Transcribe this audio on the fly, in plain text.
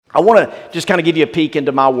I want to just kind of give you a peek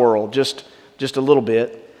into my world, just a little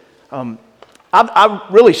bit.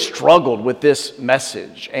 I've really struggled with this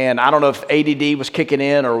message, and I don't know if ADD was kicking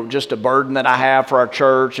in or just a burden that I have for our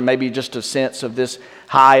church, and maybe just a sense of this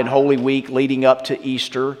high and holy week leading up to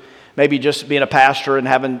Easter. Maybe just being a pastor and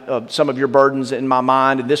having some of your burdens in my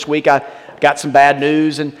mind. And this week I got some bad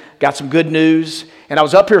news and got some good news. And I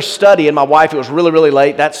was up here studying. My wife, it was really, really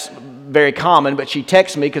late. That's very common, but she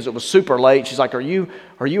texted me because it was super late. She's like, are you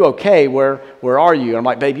okay? Where are you? And I'm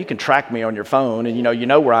like, babe, you can track me on your phone, and you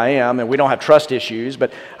know where I am, and we don't have trust issues,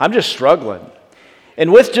 but I'm just struggling.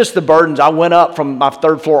 And with just the burdens, I went up from my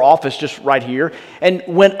third floor office just right here and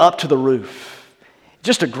went up to the roof.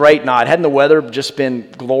 Just a great night. Hadn't the weather just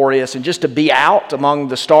been glorious, and just to be out among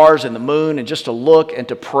the stars and the moon and just to look and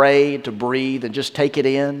to pray, to breathe and just take it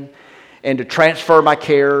in and to transfer my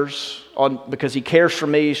cares on, because He cares for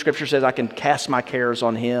me. Scripture says I can cast my cares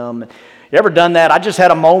on Him. You ever done that? I just had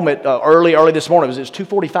a moment early this morning. It was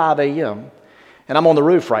 2:45 a.m. and I'm on the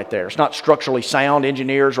roof right there. It's not structurally sound.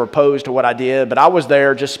 Engineers are opposed to what I did, but I was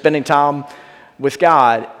there just spending time with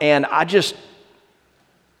God, and I just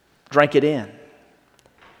drank it in.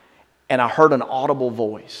 And I heard an audible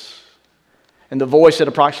voice. And the voice at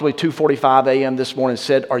approximately 2:45 a.m. this morning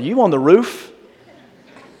said, "Are you on the roof?"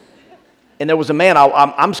 And there was a man.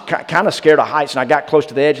 I'm kind of scared of heights, and I got close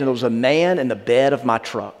to the edge, and there was a man in the bed of my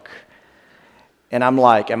truck. And I'm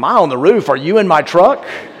like, "Am I on the roof? Are you in my truck?"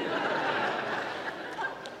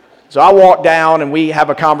 So I walked down, and we have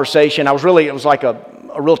a conversation. It was like a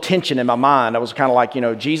real tension in my mind. I was kind of like,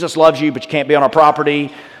 Jesus loves you, but you can't be on our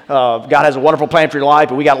property. God has a wonderful plan for your life,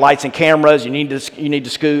 but we got lights and cameras. You need to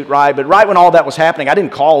scoot, right? But right when all that was happening, I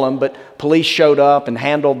didn't call him, but police showed up and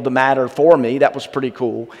handled the matter for me. That was pretty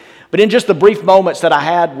cool. But in just the brief moments that I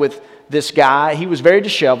had with this guy, he was very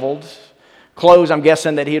disheveled. Clothes, I'm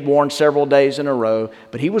guessing, that he had worn several days in a row,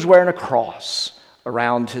 but he was wearing a cross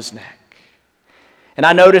around his neck. And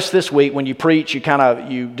I noticed this week when you preach,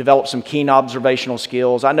 you develop some keen observational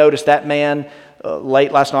skills. I noticed that man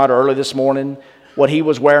late last night or early this morning, what he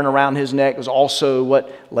was wearing around his neck was also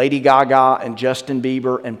what Lady Gaga and Justin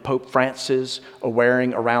Bieber and Pope Francis are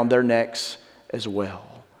wearing around their necks as well.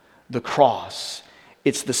 The cross.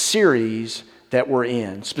 It's the series that we're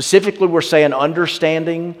in. Specifically, we're saying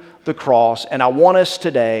understanding the cross. And I want us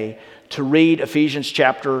today to read Ephesians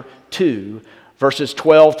chapter 2, verses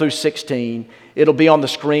 12 through 16. It'll be on the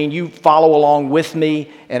screen. You follow along with me,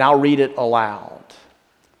 and I'll read it aloud.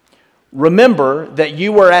 Remember that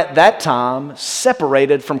you were at that time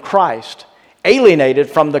separated from Christ, alienated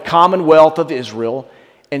from the commonwealth of Israel,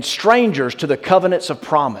 and strangers to the covenants of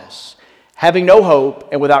promise, having no hope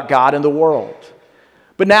and without God in the world.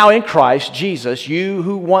 But now in Christ Jesus, you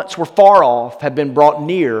who once were far off have been brought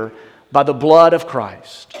near by the blood of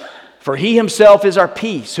Christ. For He Himself is our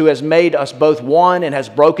peace, who has made us both one and has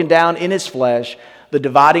broken down in His flesh the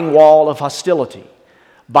dividing wall of hostility,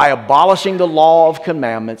 by abolishing the law of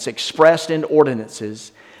commandments expressed in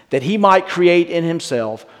ordinances, that He might create in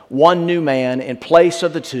Himself one new man in place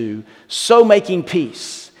of the two, so making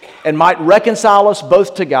peace, and might reconcile us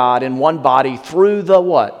both to God in one body through the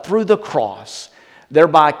what? Through the cross,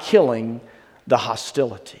 thereby killing the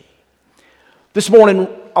hostility. This morning,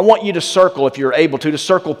 I want you to circle, if you're able to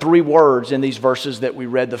circle three words in these verses that we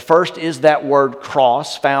read. The first is that word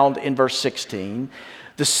cross, found in verse 16.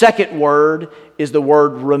 The second word is the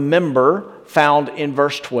word remember, found in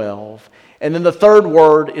verse 12. And then the third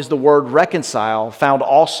word is the word reconcile, found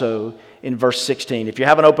also in verse 16. If you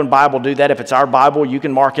have an open Bible, do that. If it's our Bible, you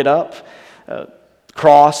can mark it up.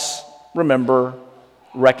 Cross, remember,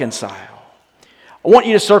 reconcile. I want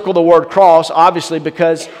you to circle the word cross, obviously,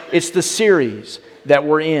 because it's the series that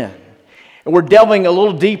we're in. And we're delving a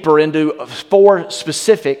little deeper into 4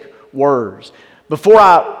 specific words. Before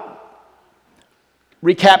I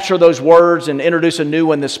recapture those words and introduce a new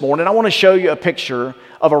one this morning, I want to show you a picture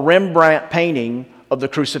of a Rembrandt painting of the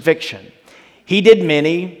crucifixion. He did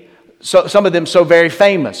many, some of them so very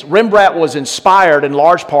famous. Rembrandt was inspired in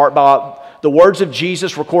large part by the words of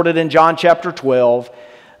Jesus recorded in John chapter 12,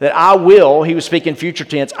 that I will, he was speaking future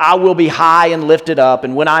tense, I will be high and lifted up,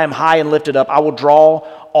 and when I am high and lifted up, I will draw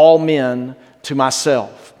all men to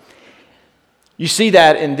myself. You see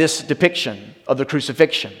that in this depiction of the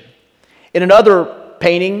crucifixion. In another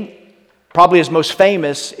painting, probably his most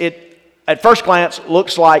famous, it at first glance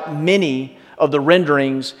looks like many of the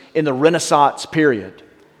renderings in the Renaissance period.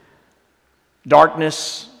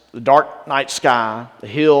 Darkness, the dark night sky, the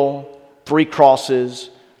hill, 3 crosses,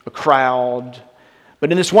 a crowd.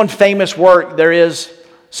 But in this one famous work, there is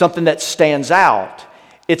something that stands out.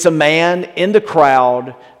 It's a man in the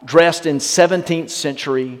crowd dressed in 17th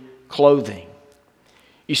century clothing.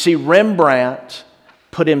 You see, Rembrandt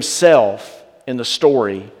put himself in the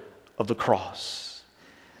story of the cross.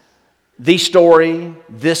 The story,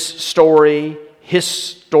 this story, his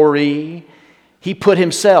story, he put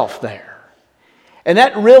himself there. And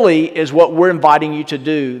that really is what we're inviting you to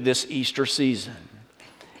do this Easter season,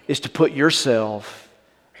 is to put yourself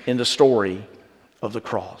in the story of the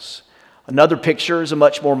cross. Another picture is a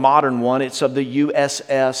much more modern one. It's of the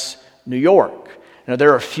USS New York. Now,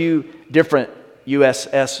 there are a few different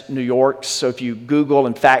USS New Yorks, so if you Google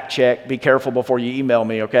and fact check, be careful before you email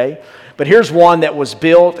me, okay? But here's one that was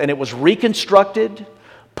built and it was reconstructed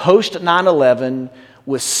post 9/11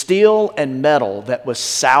 with steel and metal that was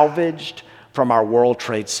salvaged from our World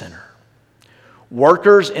Trade Center.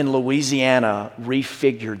 Workers in Louisiana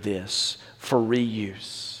refigured this for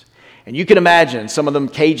reuse. And you can imagine some of them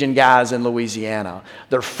Cajun guys in Louisiana,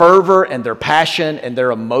 their fervor and their passion and their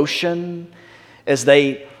emotion as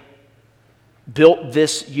they built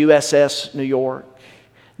this USS New York,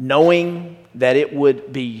 knowing that it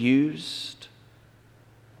would be used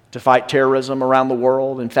to fight terrorism around the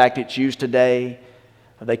world. In fact, it's used today.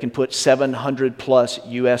 They can put 700 plus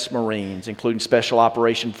U.S. Marines, including Special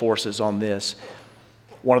Operation Forces, on this.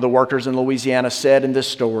 One of the workers in Louisiana said in this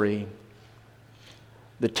story,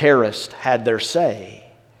 the terrorists had their say,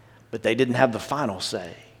 but they didn't have the final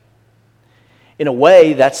say. In a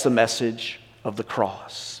way, that's the message of the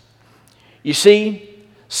cross. You see,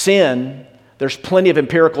 sin, there's plenty of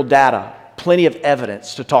empirical data, plenty of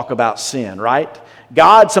evidence to talk about sin, right?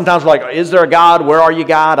 God, sometimes we're like, is there a God? Where are you,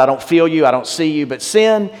 God? I don't feel you. I don't see you. But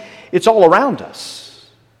sin, it's all around us.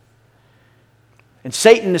 And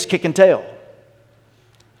Satan is kicking tail.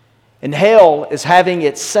 And hell is having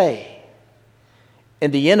its say.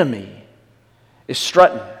 And the enemy is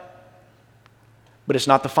strutting. But it's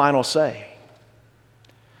not the final say.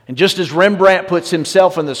 And just as Rembrandt puts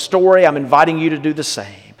himself in the story, I'm inviting you to do the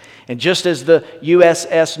same. And just as the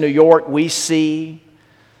USS New York, we see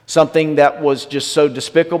something that was just so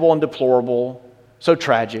despicable and deplorable, so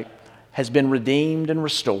tragic, has been redeemed and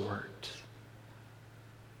restored.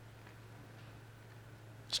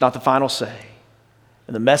 It's not the final say.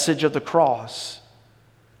 And the message of the cross,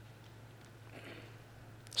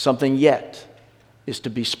 something yet is to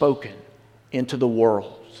be spoken into the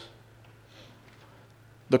world.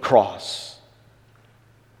 The cross.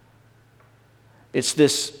 It's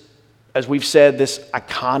this, as we've said, this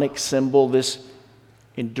iconic symbol, this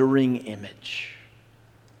enduring image.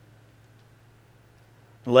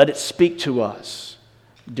 Let it speak to us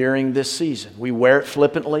during this season. We wear it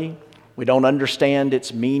flippantly. We don't understand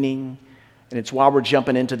its meaning. And it's why we're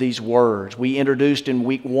jumping into these words. We introduced in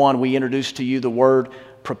week 1, we introduced to you the word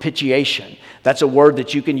propitiation. That's a word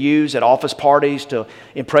that you can use at office parties to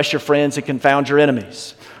impress your friends and confound your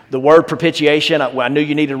enemies. The word propitiation, I knew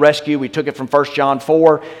you needed rescue. We took it from 1 John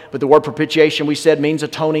 4. But the word propitiation, we said, means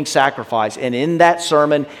atoning sacrifice. And in that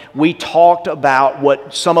sermon, we talked about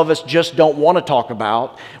what some of us just don't want to talk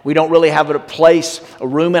about. We don't really have a place, a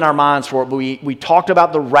room in our minds for it. But we talked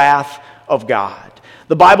about the wrath of God.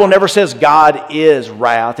 The Bible never says God is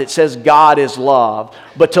wrath. It says God is love.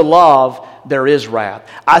 But to love, there is wrath.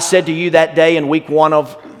 I said to you that day in week 1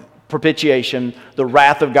 of propitiation, the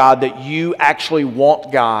wrath of God, that you actually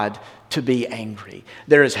want God to be angry.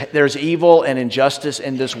 There's evil and injustice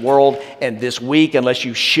in this world, and this week, unless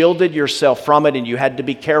you shielded yourself from it and you had to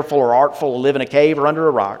be careful or artful or live in a cave or under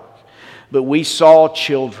a rock. But we saw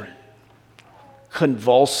children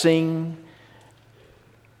convulsing,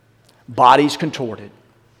 bodies contorted,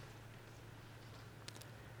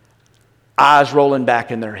 eyes rolling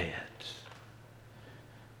back in their heads.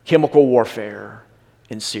 Chemical warfare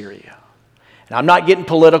in Syria. And I'm not getting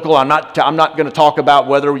political. I'm not going to talk about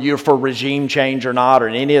whether you're for regime change or not or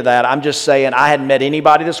any of that. I'm just saying I hadn't met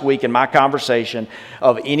anybody this week in my conversation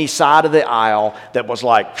of any side of the aisle that was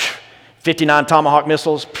like, 59 Tomahawk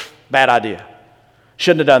missiles, bad idea.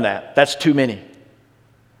 Shouldn't have done that. That's too many.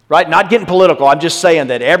 Right? Not getting political. I'm just saying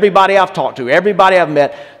that everybody I've talked to, everybody I've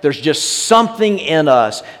met, there's just something in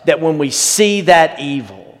us that when we see that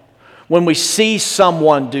evil, when we see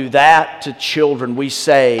someone do that to children, we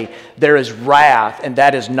say there is wrath and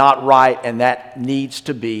that is not right and that needs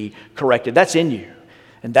to be corrected. That's in you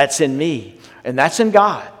and that's in me and that's in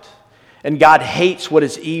God. And God hates what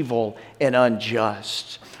is evil and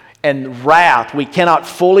unjust. And wrath, we cannot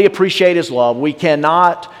fully appreciate His love. We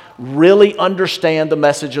cannot really understand the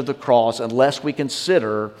message of the cross unless we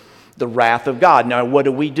consider the wrath of God. Now, what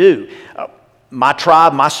do? My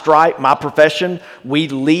tribe, my stripe, my profession, we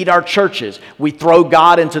lead our churches. We throw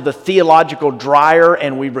God into the theological dryer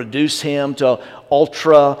and we reduce Him to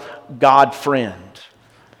ultra God friend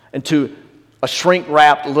and to a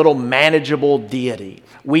shrink-wrapped little manageable deity.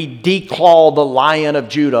 We declaw the Lion of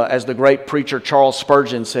Judah, as the great preacher Charles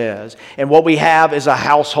Spurgeon says. And what we have is a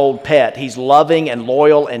household pet. He's loving and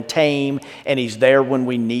loyal and tame, and he's there when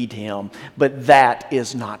we need him. But that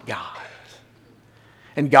is not God.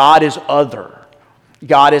 And God is other.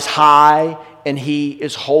 God is high, and he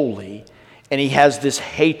is holy. And he has this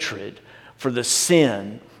hatred for the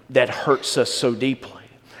sin that hurts us so deeply.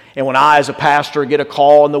 And when I, as a pastor, get a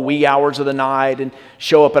call in the wee hours of the night and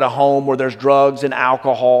show up at a home where there's drugs and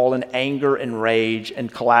alcohol and anger and rage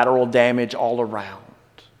and collateral damage all around,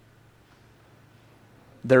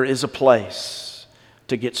 there is a place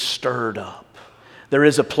to get stirred up. There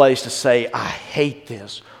is a place to say, I hate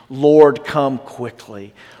this. Lord, come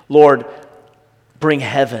quickly. Lord, bring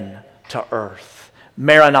heaven to earth.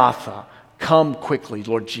 Maranatha, come quickly,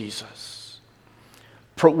 Lord Jesus.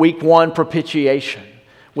 Week 1, propitiation.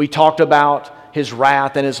 We talked about his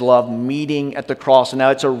wrath and his love meeting at the cross. And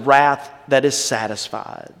now it's a wrath that is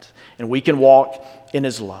satisfied. And we can walk in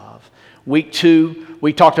his love. Week 2,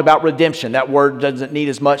 we talked about redemption. That word doesn't need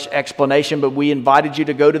as much explanation, but we invited you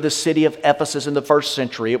to go to the city of Ephesus in the first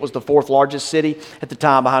century. It was the 4th largest city at the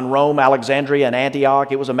time, behind Rome, Alexandria, and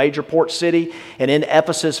Antioch. It was a major port city. And in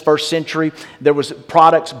Ephesus, first century, there was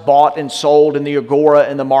products bought and sold in the agora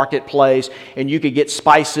in the marketplace. And you could get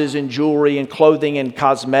spices and jewelry and clothing and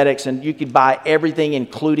cosmetics. And you could buy everything,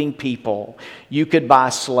 including people. You could buy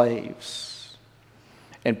slaves.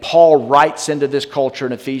 And Paul writes into this culture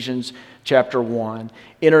in Ephesians chapter 1,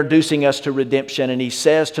 introducing us to redemption. And he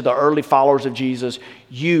says to the early followers of Jesus,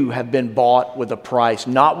 you have been bought with a price,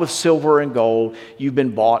 not with silver and gold. You've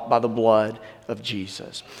been bought by the blood of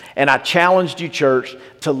Jesus. And I challenged you, church,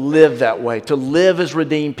 to live that way, to live as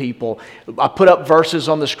redeemed people. I put up verses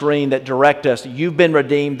on the screen that direct us. You've been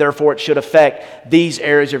redeemed, therefore it should affect these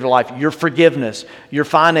areas of your life. Your forgiveness, your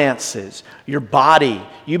finances, your body.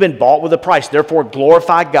 You've been bought with a price, therefore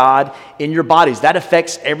glorify God in your bodies. That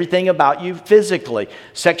affects everything about you physically.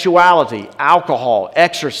 Sexuality, alcohol,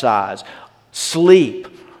 exercise, sleep.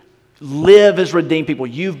 Live as redeemed people.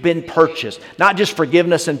 You've been purchased. Not just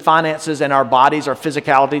forgiveness and finances and our bodies, our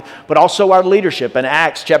physicality, but also our leadership. In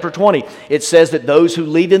Acts chapter 20, it says that those who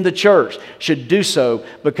lead in the church should do so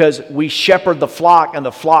because we shepherd the flock, and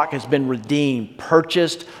the flock has been redeemed,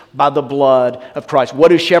 purchased by the blood of Christ. What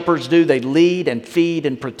do shepherds do? They lead and feed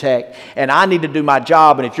and protect. And I need to do my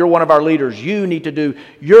job. And if you're one of our leaders, you need to do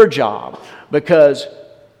your job because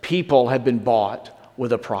people have been bought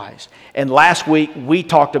with a price. And last week, we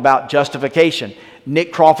talked about justification.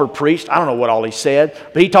 Nick Crawford preached. I don't know what all he said,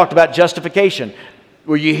 but he talked about justification.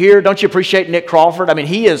 Were you here? Don't you appreciate Nick Crawford? I mean,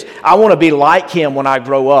 I want to be like him when I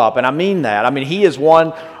grow up, and I mean that. I mean, he is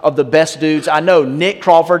one of the best dudes I know. Nick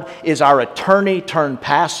Crawford is our attorney turned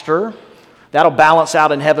pastor. That'll balance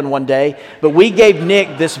out in heaven one day. But we gave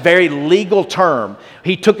Nick this very legal term.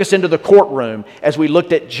 He took us into the courtroom as we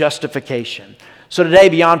looked at justification. So today,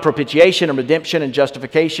 beyond propitiation and redemption and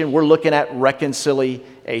justification, we're looking at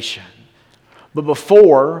reconciliation. But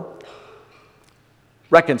before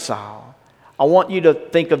reconcile, I want you to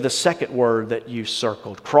think of the second word that you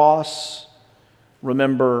circled. Cross,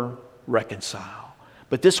 remember, reconcile.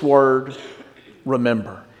 But this word,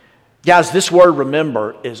 remember. Guys, this word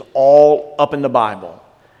remember is all up in the Bible.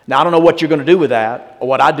 Now, I don't know what you're going to do with that or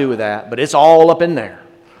what I do with that, but it's all up in there.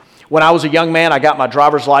 When I was a young man, I got my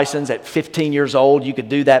driver's license at 15 years old. You could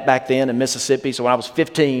do that back then in Mississippi. So when I was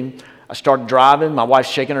 15, I started driving. My wife's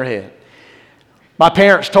shaking her head. My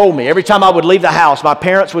parents told me, every time I would leave the house, my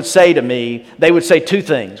parents would say to me, they would say two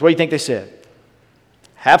things. What do you think they said?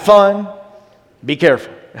 Have fun, be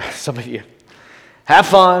careful. Some of you. Have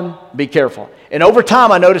fun, be careful. And over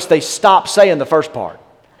time, I noticed they stopped saying the first part.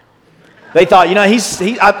 They thought,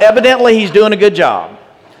 evidently he's doing a good job.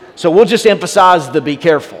 So we'll just emphasize the be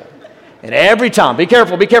careful. And every time, be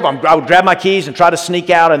careful, be careful. I would grab my keys and try to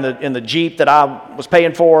sneak out in the Jeep that I was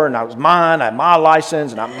paying for, and I was mine. I had my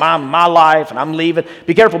license, and my life, and I'm leaving.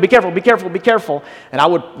 Be careful, be careful, be careful, be careful. And I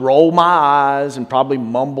would roll my eyes and probably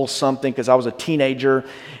mumble something because I was a teenager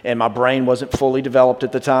and my brain wasn't fully developed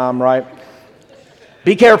at the time, right?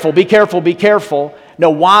 Be careful, be careful, be careful.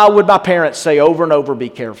 Now, why would my parents say over and over, be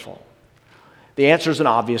careful? The answer is an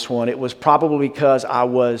obvious one. It was probably because I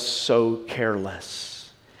was so careless.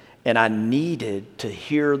 And I needed to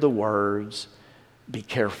hear the words, be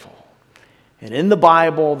careful. And in the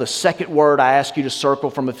Bible, the second word I ask you to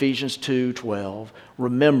circle from Ephesians 2:12,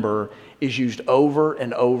 remember, is used over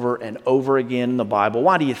and over and over again in the Bible.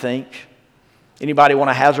 Why do you think? Anybody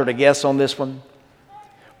want to hazard a guess on this one?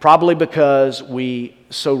 Probably because we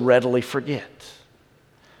so readily forget.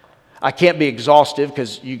 I can't be exhaustive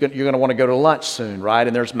because you're going to want to go to lunch soon, right?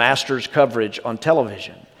 And there's Masters coverage on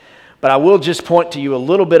television. But I will just point to you a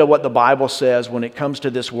little bit of what the Bible says when it comes to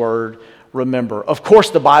this word, remember. Of course,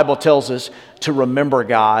 the Bible tells us to remember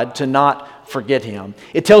God, to not forget Him.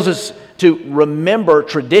 It tells us to remember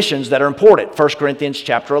traditions that are important, 1 Corinthians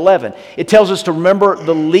chapter 11. It tells us to remember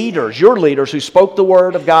the leaders, your leaders who spoke the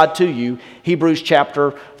word of God to you, Hebrews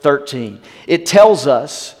chapter 13. It tells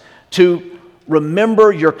us to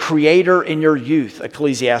remember your Creator in your youth,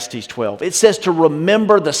 Ecclesiastes 12. It says to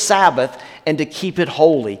remember the Sabbath and to keep it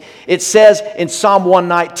holy. It says in Psalm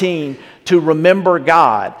 119 to remember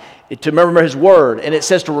God, to remember His Word. And it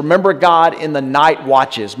says to remember God in the night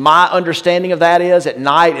watches. My understanding of that is at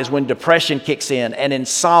night is when depression kicks in and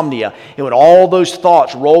insomnia. And when all those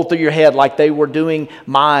thoughts roll through your head like they were doing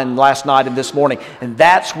mine last night and this morning. And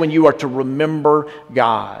that's when you are to remember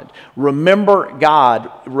God. Remember God.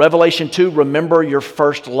 Revelation 2, remember your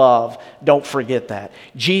first love. Don't forget that.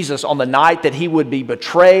 Jesus, on the night that He would be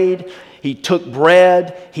betrayed, He took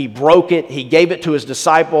bread, He broke it, He gave it to His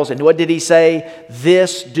disciples, and what did He say?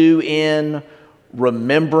 This do in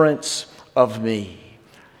remembrance of me.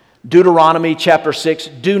 Deuteronomy chapter 6,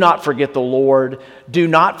 do not forget the Lord. Do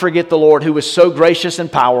not forget the Lord who was so gracious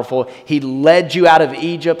and powerful. He led you out of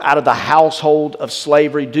Egypt, out of the household of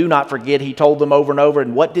slavery. Do not forget. He told them over and over.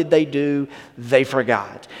 And what did they do? They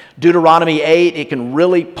forgot. Deuteronomy 8, it can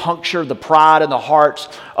really puncture the pride in the hearts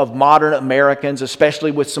of modern Americans,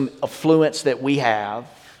 especially with some affluence that we have.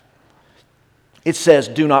 It says,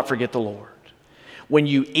 do not forget the Lord. When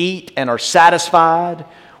you eat and are satisfied,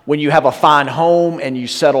 when you have a fine home and you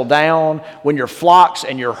settle down, when your flocks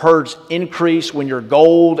and your herds increase, when your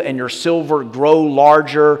gold and your silver grow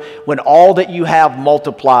larger, when all that you have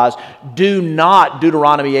multiplies, do not,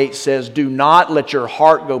 Deuteronomy 8 says, do not let your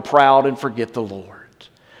heart go proud and forget the Lord.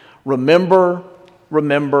 Remember,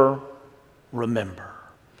 remember, remember.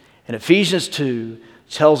 And Ephesians 2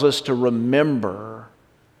 tells us to remember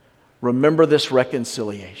this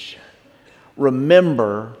reconciliation.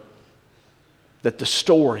 Remember that the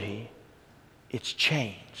story, it's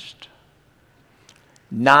changed.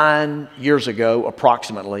 9 years ago,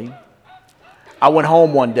 approximately, I went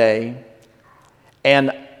home one day,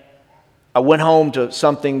 and I went home to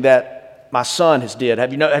something that my son has did.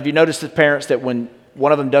 Have you noticed, as parents, that when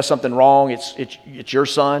one of them does something wrong, it's your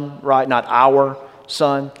son, right? Not our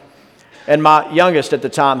son. And my youngest at the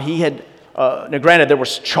time, he had, now granted there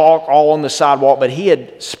was chalk all on the sidewalk, but he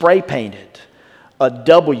had spray painted a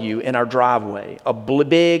W in our driveway, a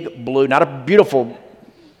big blue, not a beautiful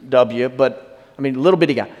W, but a little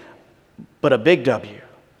bitty guy, but a big W.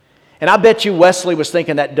 And I bet you Wesley was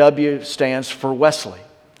thinking that W stands for Wesley.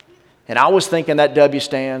 And I was thinking that W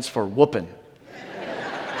stands for whooping.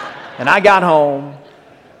 And I got home,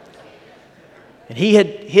 and he had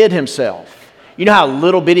hid himself. You know how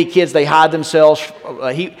little bitty kids, they hide themselves?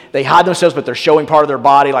 They hide themselves, but they're showing part of their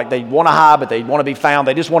body, like they want to hide, but they want to be found.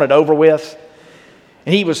 They just want it over with.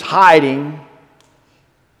 And he was hiding.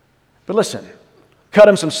 But listen, cut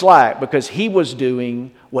him some slack, because he was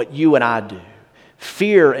doing what you and I do.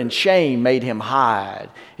 Fear and shame made him hide,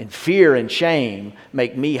 and fear and shame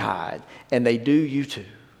make me hide, and they do you too.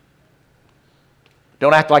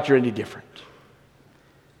 Don't act like you're any different.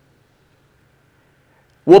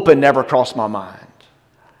 Whooping never crossed my mind.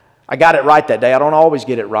 I got it right that day. I don't always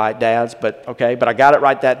get it right, dads, but I got it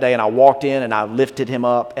right that day, and I walked in and I lifted him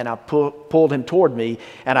up and I pulled him toward me,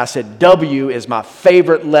 and I said, W is my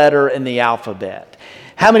favorite letter in the alphabet.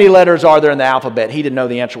 How many letters are there in the alphabet? He didn't know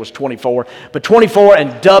the answer was 24. But 24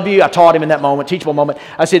 and W, I taught him in that moment, teachable moment.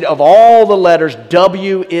 I said, of all the letters,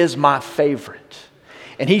 W is my favorite.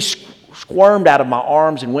 And he squirmed out of my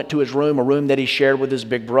arms and went to his room, a room that he shared with his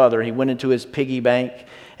big brother. He went into his piggy bank,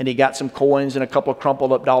 and he got some coins and a couple of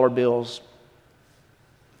crumpled up dollar bills.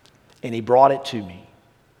 And he brought it to me.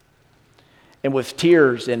 And with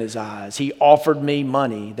tears in his eyes, he offered me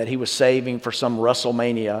money that he was saving for some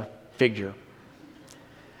WrestleMania figure.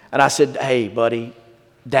 And I said, hey, buddy,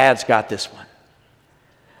 Dad's got this one.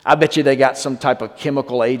 I bet you they got some type of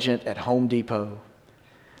chemical agent at Home Depot.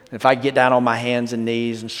 And if I get down on my hands and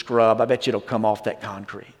knees and scrub, I bet you it'll come off that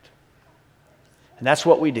concrete. And that's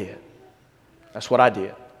what we did. That's what I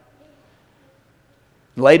did.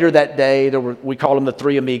 Later that day, we called them the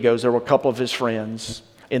Three Amigos. There were a couple of his friends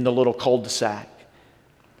in the little cul-de-sac.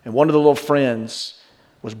 And one of the little friends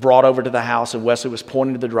was brought over to the house, and Wesley was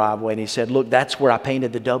pointing to the driveway, and he said, look, that's where I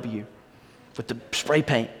painted the W with the spray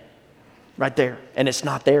paint right there, and it's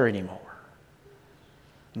not there anymore.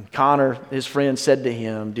 And Connor, his friend, said to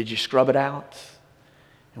him, did you scrub it out?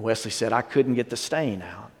 And Wesley said, I couldn't get the stain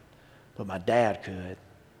out, but my dad could,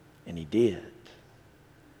 and he did.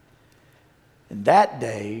 And that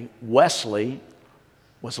day, Wesley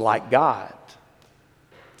was like God.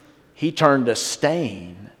 He turned a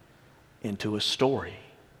stain into a story.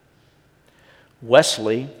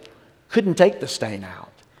 Wesley couldn't take the stain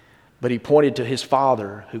out, but he pointed to his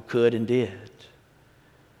Father who could and did.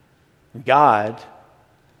 God,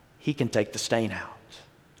 He can take the stain out.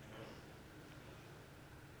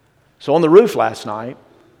 So on the roof last night,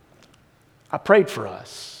 I prayed for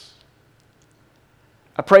us.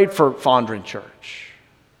 I prayed for Fondren Church.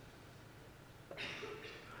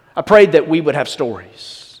 I prayed that we would have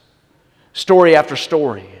stories, story after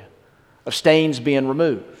story, of stains being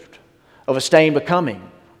removed, of a stain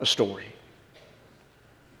becoming a story.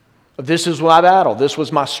 Of this is my battle, this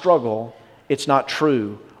was my struggle, it's not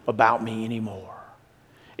true about me anymore.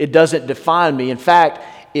 It doesn't define me. In fact,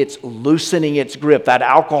 it's loosening its grip. That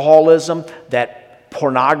alcoholism, that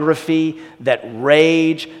pornography, that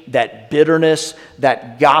rage, that bitterness,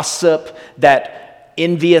 that gossip, that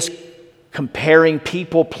envious, comparing,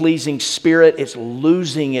 people-pleasing spirit, it's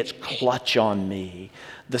losing its clutch on me.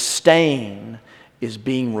 The stain is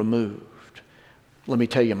being removed. Let me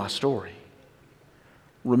tell you my story.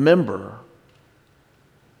 Remember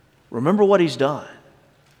what He's done.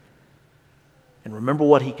 And remember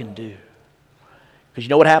what He can do. Because you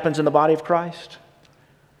know what happens in the body of Christ?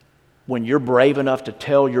 When you're brave enough to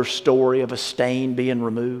tell your story of a stain being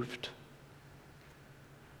removed,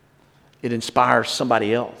 it inspires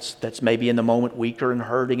somebody else that's maybe in the moment weaker and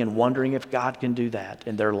hurting and wondering if God can do that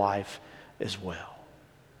in their life as well.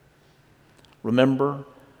 Remember.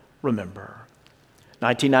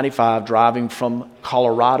 1995, driving from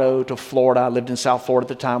Colorado to Florida. I lived in South Florida at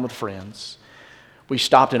the time with friends. We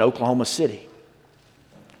stopped in Oklahoma City.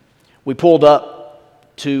 We pulled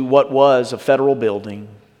up to what was a federal building,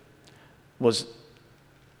 was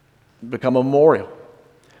become a memorial.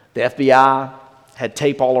 The FBI had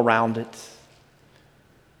tape all around it.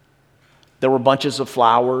 There were bunches of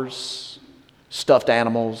flowers, stuffed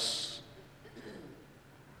animals,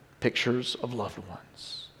 pictures of loved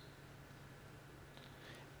ones.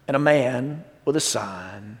 And a man with a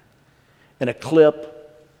sign and a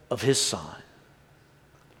clip of his son.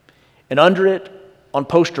 And under it, on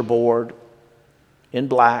poster board, in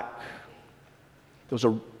black, there was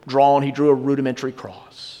he drew a rudimentary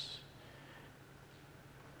cross.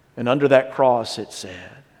 And under that cross it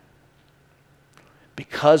said,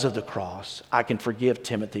 because of the cross, I can forgive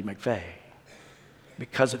Timothy McVeigh.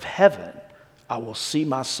 Because of heaven, I will see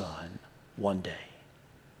my son one day.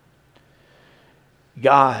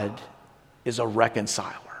 God is a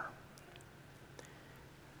reconciler.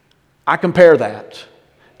 I compare that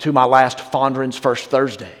to my last Fondren's First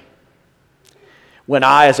Thursday, when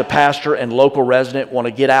I, as a pastor and local resident, want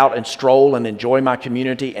to get out and stroll and enjoy my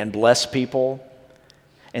community and bless people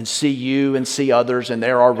and see you and see others, and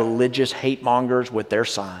there are religious hate mongers with their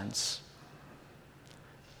signs.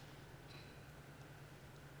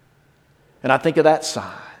 And I think of that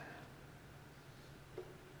sign.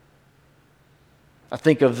 I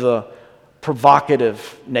think of the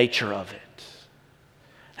provocative nature of it.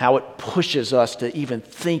 How it pushes us to even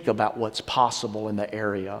think about what's possible in the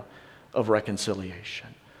area of reconciliation.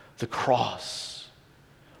 The cross.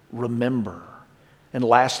 Remember. And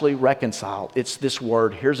lastly, reconcile. It's this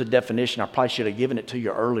word. Here's a definition. I probably should have given it to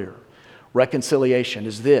you earlier. Reconciliation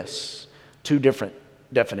is this. Two different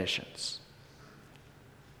definitions.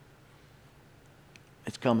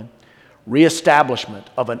 It's coming. Reestablishment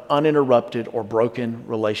of an uninterrupted or broken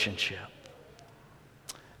relationship.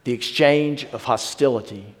 The exchange of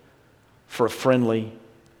hostility for a friendly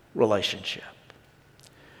relationship.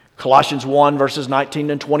 Colossians 1 verses 19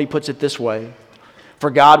 and 20 puts it this way. For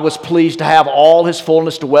God was pleased to have all His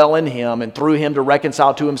fullness dwell in Him, and through Him to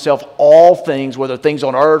reconcile to Himself all things, whether things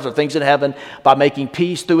on earth or things in heaven, by making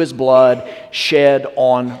peace through His blood shed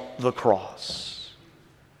on the cross.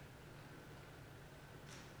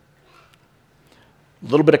 A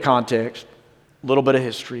little bit of context, a little bit of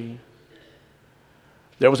history.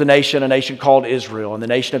 There was a nation called Israel, and the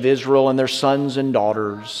nation of Israel and their sons and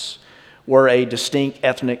daughters were a distinct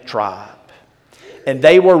ethnic tribe. And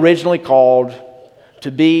they were originally called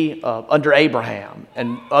to be, under Abraham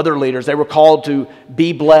and other leaders, they were called to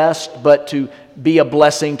be blessed, but to be a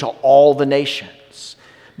blessing to all the nations.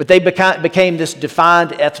 But they became this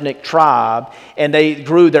defined ethnic tribe, and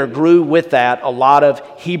there grew with that a lot of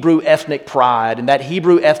Hebrew ethnic pride. And that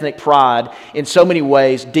Hebrew ethnic pride, in so many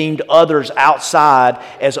ways, deemed others outside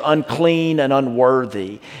as unclean and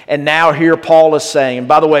unworthy. And now here Paul is saying, and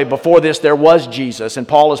by the way, before this there was Jesus, and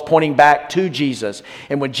Paul is pointing back to Jesus.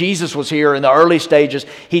 And when Jesus was here in the early stages,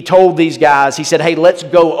 he told these guys, he said, hey, let's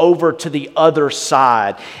go over to the other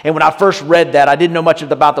side. And when I first read that, I didn't know much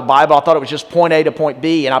about the Bible. I thought it was just point A to point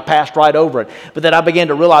B. and I passed right over it. But then I began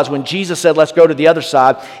to realize when Jesus said, let's go to the other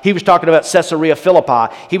side, he was talking about Caesarea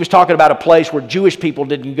Philippi. He was talking about a place where Jewish people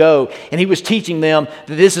didn't go. And he was teaching them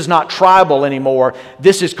that this is not tribal anymore.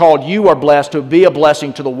 This is called you are blessed to be a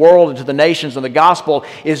blessing to the world and to the nations. And the gospel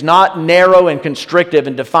is not narrow and constrictive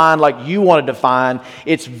and defined like you want to define.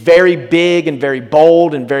 It's very big and very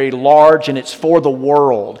bold and very large, and it's for the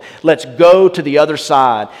world. Let's go to the other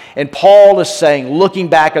side. And Paul is saying, looking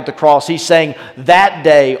back at the cross, he's saying that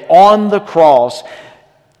day on the cross,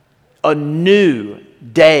 a new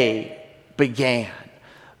day began.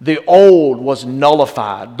 The old was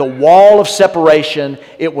nullified. The wall of separation,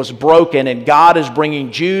 it was broken, and God is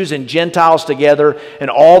bringing Jews and Gentiles together and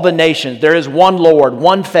all the nations. There is one Lord,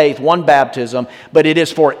 one faith, one baptism, but it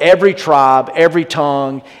is for every tribe, every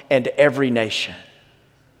tongue, and every nation.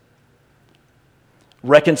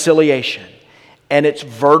 Reconciliation. And it's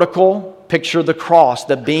vertical. Picture the cross,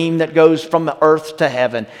 the beam that goes from the earth to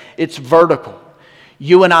heaven. It's vertical.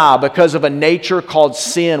 You and I, because of a nature called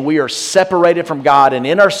sin, we are separated from God. And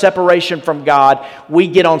in our separation from God, we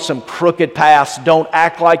get on some crooked paths. Don't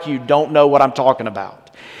act like you don't know what I'm talking about.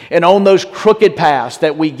 And on those crooked paths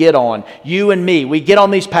that we get on, you and me, we get on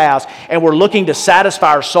these paths and we're looking to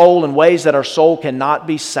satisfy our soul in ways that our soul cannot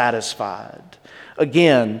be satisfied.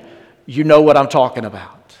 Again, you know what I'm talking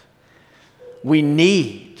about. We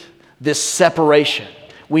need this separation.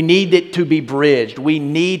 We need it to be bridged. We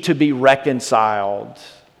need to be reconciled.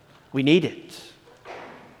 We need it.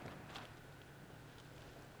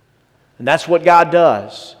 And that's what God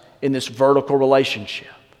does in this vertical relationship.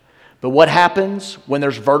 But what happens when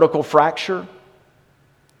there's vertical fracture?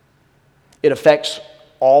 It affects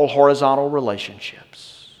all horizontal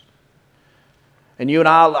relationships. And you and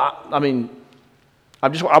I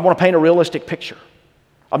want to paint a realistic picture.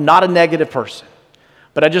 I'm not a negative person.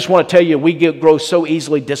 But I just want to tell you, we grow so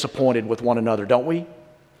easily disappointed with one another, don't we?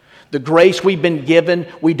 The grace we've been given,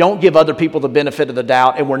 we don't give other people the benefit of the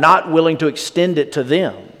doubt, and we're not willing to extend it to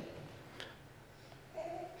them.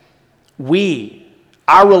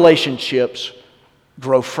 Our relationships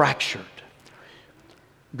grow fractured.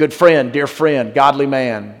 Good friend, dear friend, godly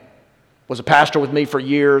man, was a pastor with me for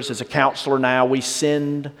years, is a counselor now. We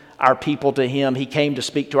send our people to him. He came to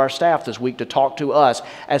speak to our staff this week to talk to us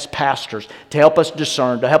as pastors, to help us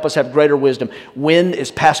discern, to help us have greater wisdom. When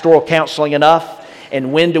is pastoral counseling enough?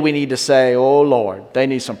 And when do we need to say, oh Lord, they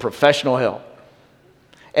need some professional help?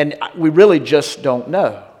 And we really just don't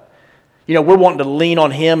know. You know, we're wanting to lean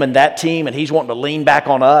on him and that team, and he's wanting to lean back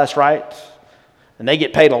on us, right? And they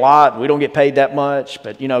get paid a lot, and we don't get paid that much.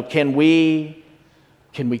 But, you know, can we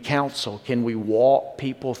counsel? Can we walk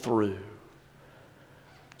people through?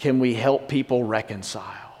 Can we help people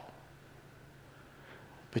reconcile?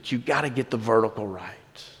 But you've got to get the vertical right.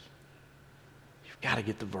 You've got to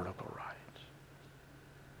get the vertical right.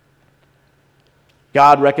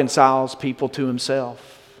 God reconciles people to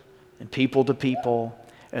himself and people to people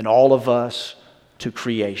and all of us to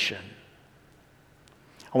creation.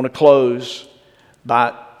 I want to close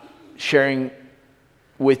by sharing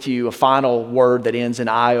with you a final word that ends in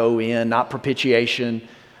I-O-N, not propitiation,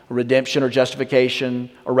 redemption or justification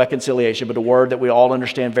or reconciliation, but a word that we all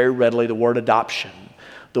understand very readily, the word adoption.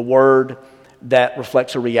 The word that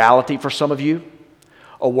reflects a reality for some of you,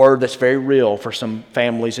 a word that's very real for some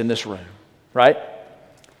families in this room, right?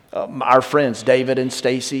 Our friends, David and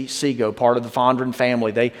Stacy Sego, part of the Fondren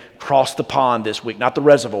family, they crossed the pond this week, not the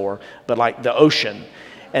reservoir, but like the ocean.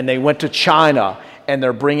 And they went to China, and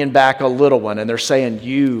they're bringing back a little one, and they're saying,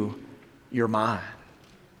 you're mine.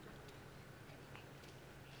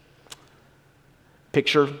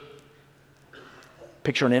 Picture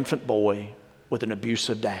an infant boy with an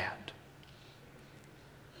abusive dad.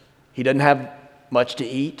 He doesn't have much to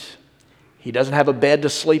eat. He doesn't have a bed to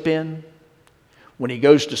sleep in. When he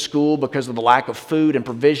goes to school, because of the lack of food and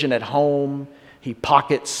provision at home, he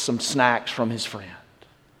pockets some snacks from his friend.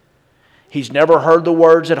 He's never heard the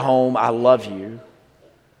words at home, I love you.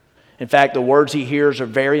 In fact, the words he hears are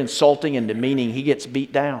very insulting and demeaning. He gets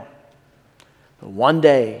beat down. But one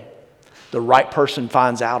day, the right person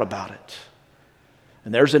finds out about it.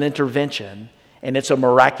 And there's an intervention, and it's a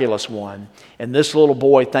miraculous one. And this little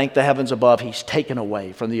boy, thank the heavens above, he's taken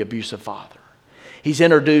away from the abusive father. He's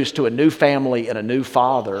introduced to a new family and a new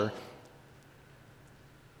father.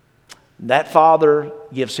 That father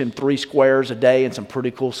gives him 3 squares a day and some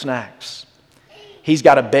pretty cool snacks. He's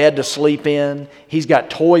got a bed to sleep in. He's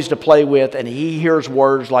got toys to play with, and he hears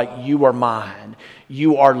words like, you are mine.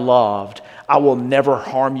 You are loved. I will never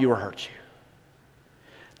harm you or hurt you.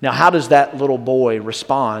 Now, how does that little boy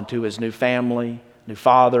respond to his new family, new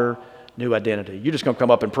father, new identity? You're just going to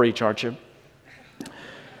come up and preach, aren't you?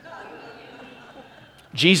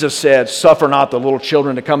 Jesus said, "Suffer not the little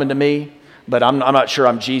children to come into me," but I'm not sure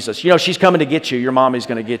I'm Jesus. You know, she's coming to get you. Your mommy's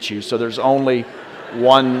going to get you. So there's only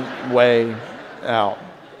one way out.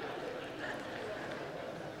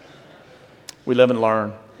 We live and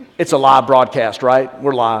learn. It's a live broadcast, right?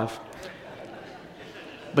 We're live.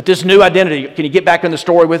 But this new identity, can you get back in the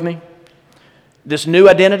story with me? This new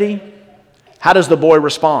identity, how does the boy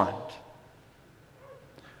respond?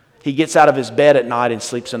 He gets out of his bed at night and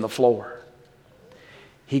sleeps on the floor.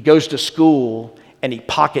 He goes to school and he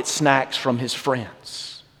pockets snacks from his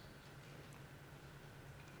friends.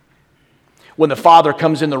 When the father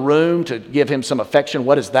comes in the room to give him some affection,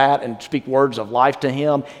 what is that? And speak words of life to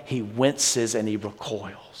him, he winces and he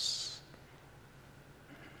recoils.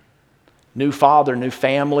 New father, new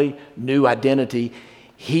family, new identity.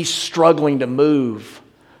 He's struggling to move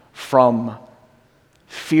from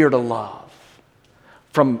fear to love,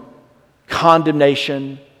 from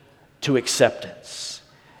condemnation to acceptance.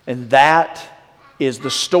 And that is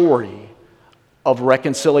the story of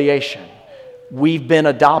reconciliation. We've been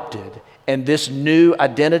adopted, and this new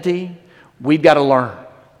identity, we've got to learn.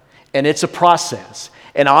 And it's a process.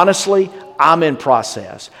 And honestly, I'm in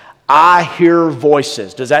process. I hear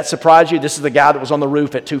voices. Does that surprise you? This is the guy that was on the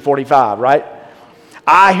roof at 2:45, right?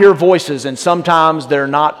 I hear voices, and sometimes they're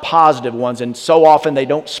not positive ones, and so often they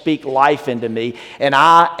don't speak life into me, and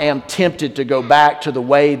I am tempted to go back to the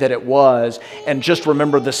way that it was and just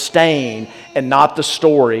remember the stain and not the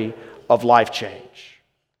story of life change.